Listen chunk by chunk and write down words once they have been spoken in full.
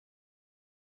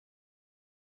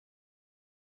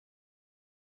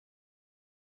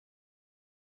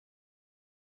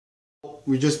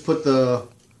we just put the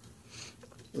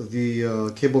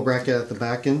cable bracket at the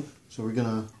back end. So we're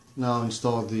gonna now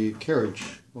install the carriage,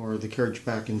 or the carriage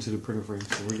back into the printer frame.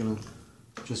 So we're gonna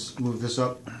just move this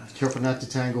up. Careful not to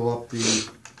tangle up the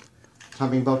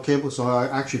timing belt cable. So I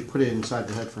actually put it inside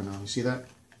the head for now. You see that?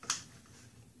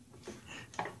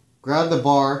 Grab the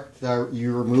bar that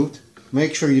you removed.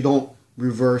 Make sure you don't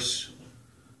reverse.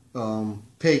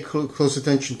 Pay close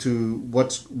attention to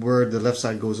where the left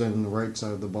side goes in and the right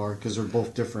side of the bar, because they're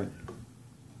both different.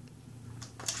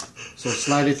 So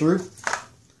slide it through.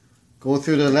 Go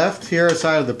through the left here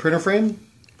side of the printer frame,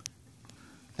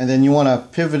 and then you want to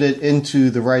pivot it into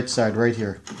the right side right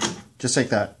here, just like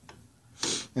that.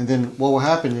 And then what will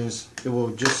happen is it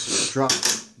will just drop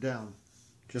down,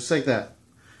 just like that.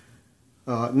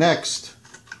 Next,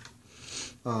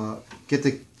 get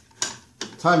the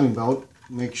timing belt.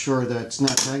 Make sure that it's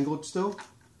not tangled still.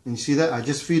 And you see that? I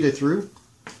just feed it through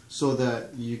so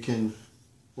that you can,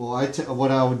 well,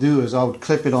 what I would do is I would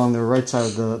clip it on the right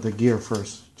side of the gear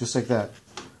first, just like that.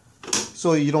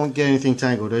 So you don't get anything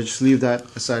tangled. I just leave that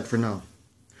aside for now.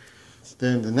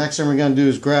 Then the next thing we're going to do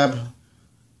is grab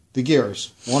the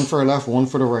gears. One for the left, one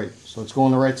for the right. So let's go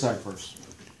on the right side first.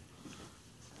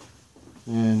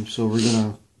 And so we're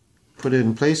going to put it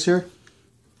in place here.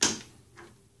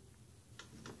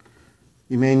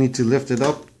 You may need to lift it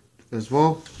up as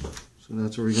well. So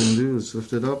that's what we're going to do, is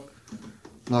lift it up,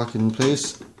 lock it in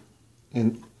place.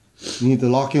 And you need the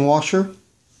locking washer.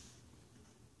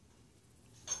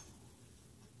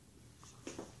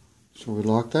 So we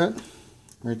lock that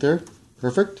right there.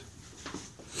 Perfect.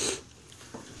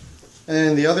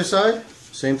 And the other side,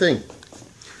 same thing.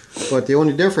 But the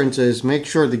only difference is make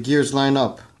sure the gears line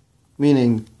up.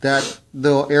 Meaning that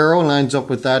the arrow lines up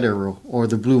with that arrow, or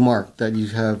the blue mark that you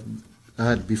have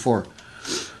had before.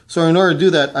 So in order to do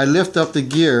that, I lift up the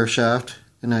gear shaft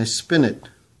and I spin it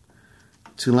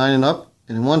to line it up.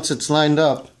 And once it's lined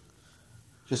up,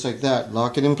 just like that,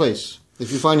 lock it in place.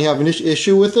 If you find you have an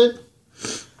issue with it,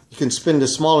 you can spin the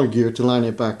smaller gear to line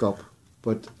it back up.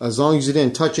 But as long as you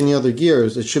didn't touch any other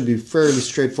gears, it should be fairly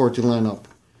straightforward to line up.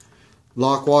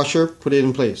 Lock washer, put it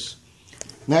in place.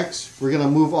 Next, we're going to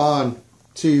move on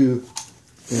to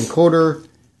the encoder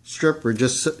strip. We're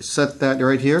just set that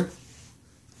right here.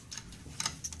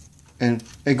 And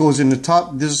it goes in the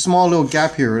top. There's a small little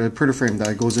gap here in the printer frame that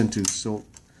it goes into. So,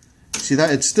 see that?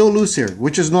 It's still loose here,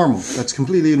 which is normal. That's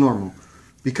completely normal.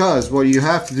 Because what you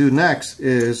have to do next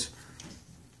is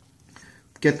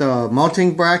get the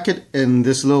mounting bracket and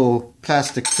this little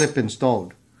plastic clip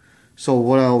installed. So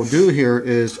what I'll do here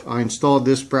is I install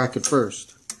this bracket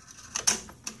first.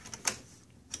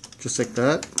 Just like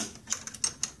that.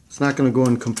 It's not going to go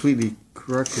in completely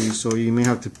correctly, so you may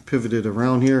have to pivot it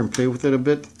around here and play with it a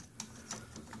bit.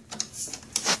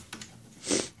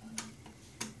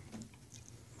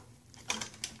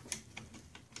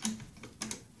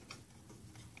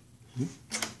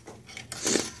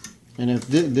 And if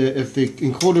the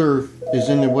encoder is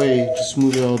in the way, just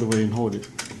move it out of the way and hold it.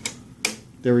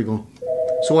 There we go.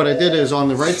 So what I did is on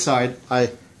the right side,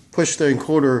 I pushed the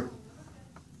encoder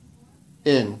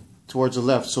in towards the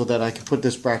left so that I can put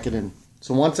this bracket in.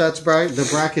 So once the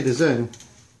bracket is in,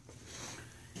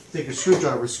 take a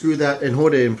screwdriver, screw that and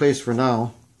hold it in place for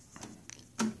now.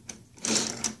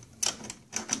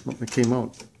 Oh, it came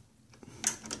out.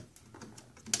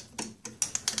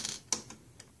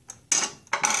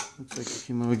 Looks like it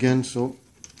came out again, so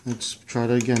let's try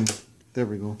that again. There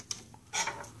we go.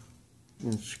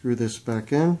 And screw this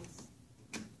back in.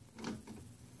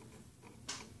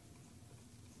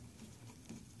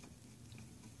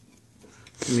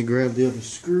 Let me grab the other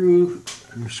screw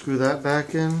and screw that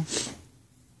back in.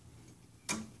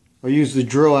 I'll use the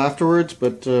drill afterwards,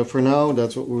 but for now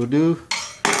that's what we'll do.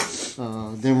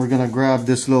 Then we're going to grab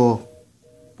this little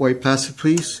white plastic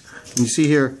piece. And you see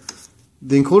here,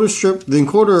 the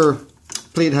encoder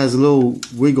plate has a little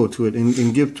wiggle to it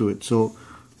and give to it. So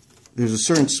there's a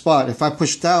certain spot. If I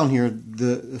push down here,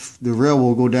 the rail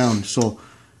will go down. So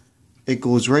it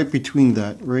goes right between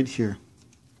that, right here.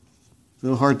 A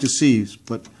little hard to see,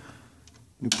 but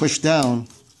you push down,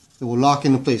 it will lock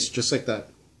into place just like that.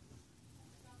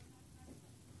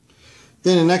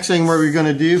 Then the next thing we're going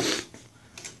to do,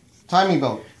 timing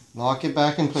belt. Lock it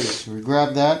back in place. So we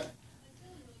grab that.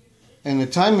 And the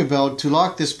timing belt, to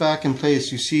lock this back in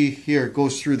place, you see here, it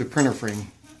goes through the printer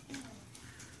frame.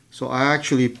 So I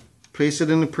actually place it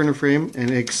in the printer frame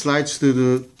and it slides to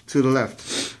the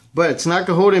left. But it's not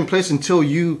going to hold it in place until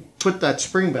you put that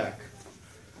spring back.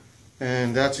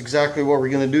 And that's exactly what we're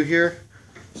going to do here.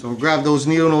 So grab those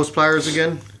needle nose pliers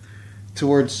again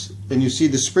and you see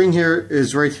the spring here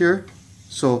is right here.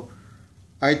 So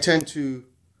I tend to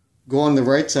go on the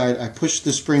right side, I push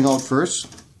the spring out first.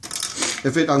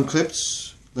 If it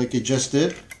unclips like it just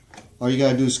did, all you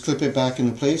gotta do is clip it back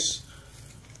into place.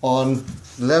 On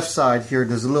the left side here,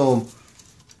 there's a little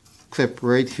clip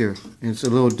right here, and it's a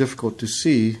little difficult to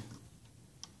see.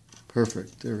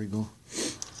 Perfect, there we go.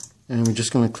 And we're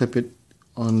just gonna clip it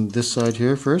on this side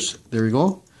here first. There we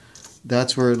go.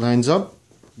 That's where it lines up.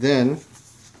 Then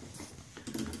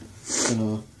I'm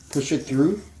gonna push it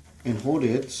through and hold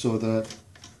it so that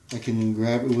I can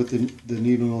grab it with the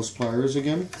needle nose pliers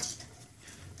again.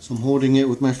 So I'm holding it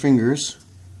with my fingers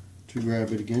to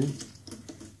grab it again.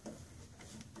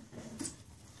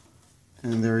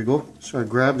 And there we go. So I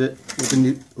grabbed it with the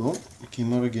needle. Oh, it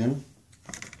came out again.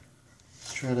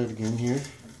 Let's try that again here.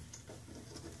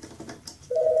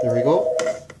 There we go.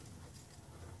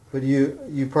 But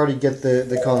you probably get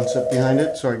the concept behind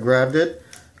it. So I grabbed it.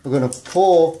 I'm going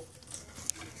to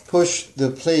push the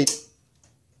plate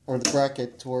or the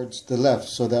bracket towards the left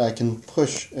so that I can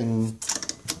push and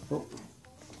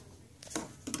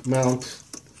mount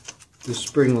the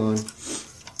spring on.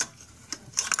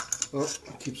 Oh,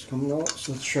 it keeps coming out,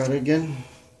 so let's try it again.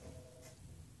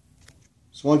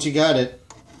 So once you got it,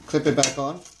 clip it back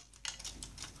on.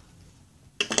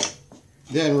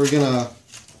 Then we're gonna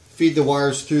feed the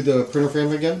wires through the printer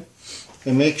frame again,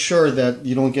 and make sure that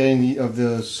you don't get any of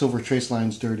the silver trace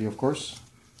lines dirty, of course.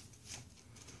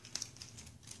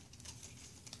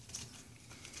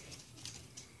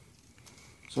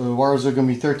 So the wires are going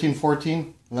to be 13,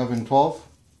 14, 11, 12,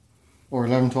 or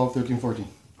 11, 12, 13, 14.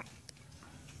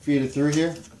 Feed it through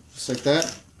here, just like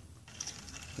that.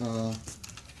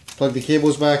 Plug the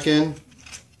cables back in.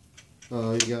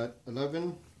 You got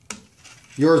 11.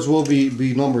 Yours will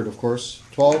be numbered, of course.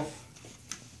 12.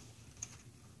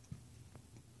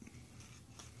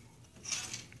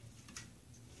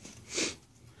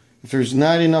 If there's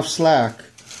not enough slack,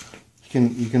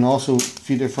 you can also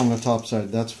feed it from the top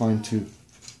side. That's fine too.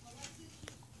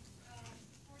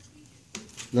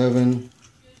 11,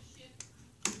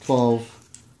 12.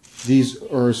 These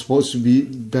are supposed to be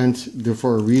bent there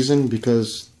for a reason,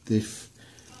 because they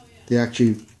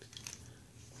actually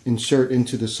insert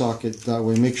into the socket that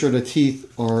way. Make sure the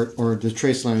teeth or the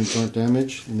trace lines aren't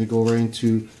damaged, and they go right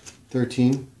into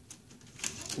 13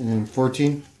 and then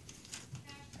 14.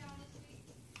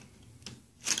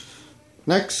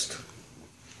 Next,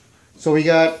 so we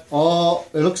got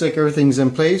it looks like everything's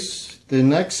in place. The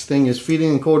next thing is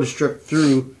feeding the encoder strip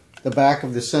through the back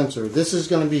of the sensor. This is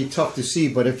going to be tough to see,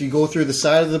 but if you go through the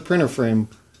side of the printer frame,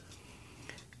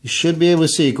 you should be able to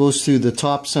see it goes through the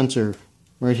top sensor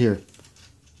right here.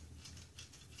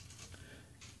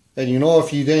 And you know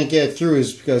if you didn't get it through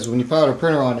is because when you power the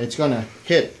printer on, it's going to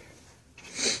hit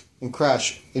and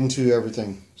crash into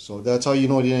everything. So that's how you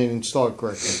know you didn't install it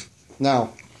correctly.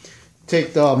 Now,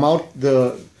 take the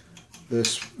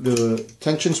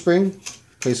tension spring,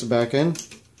 place it back in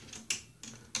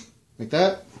like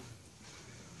that.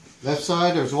 Left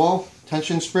side as well,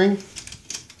 tension spring.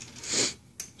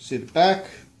 See the back.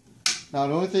 Now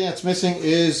the only thing that's missing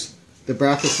is the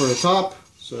bracket for the top.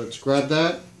 So let's grab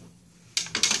that.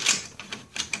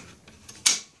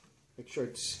 Make sure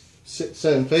it's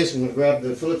set in place. I'm going to grab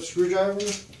the Phillips screwdriver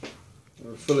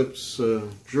or Phillips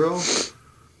drill.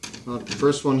 Not the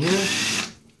first one here.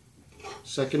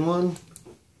 Second one.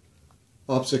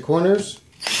 Opposite corners.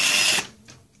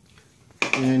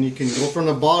 And you can go from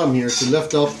the bottom here to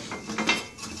lift up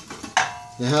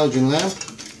the halogen lamp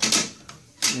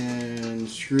and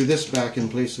screw this back in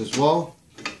place as well.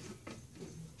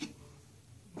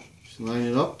 Just line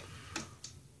it up.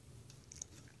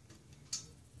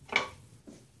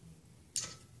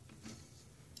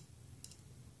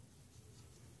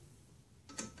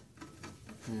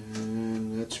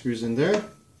 And that screws in there.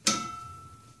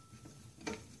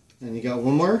 And you got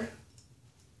one more.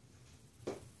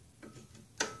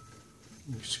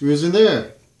 Screws in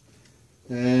there.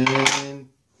 And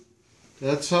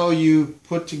that's how you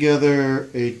put together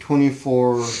a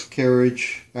 24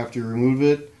 carriage after you remove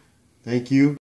it. Thank you.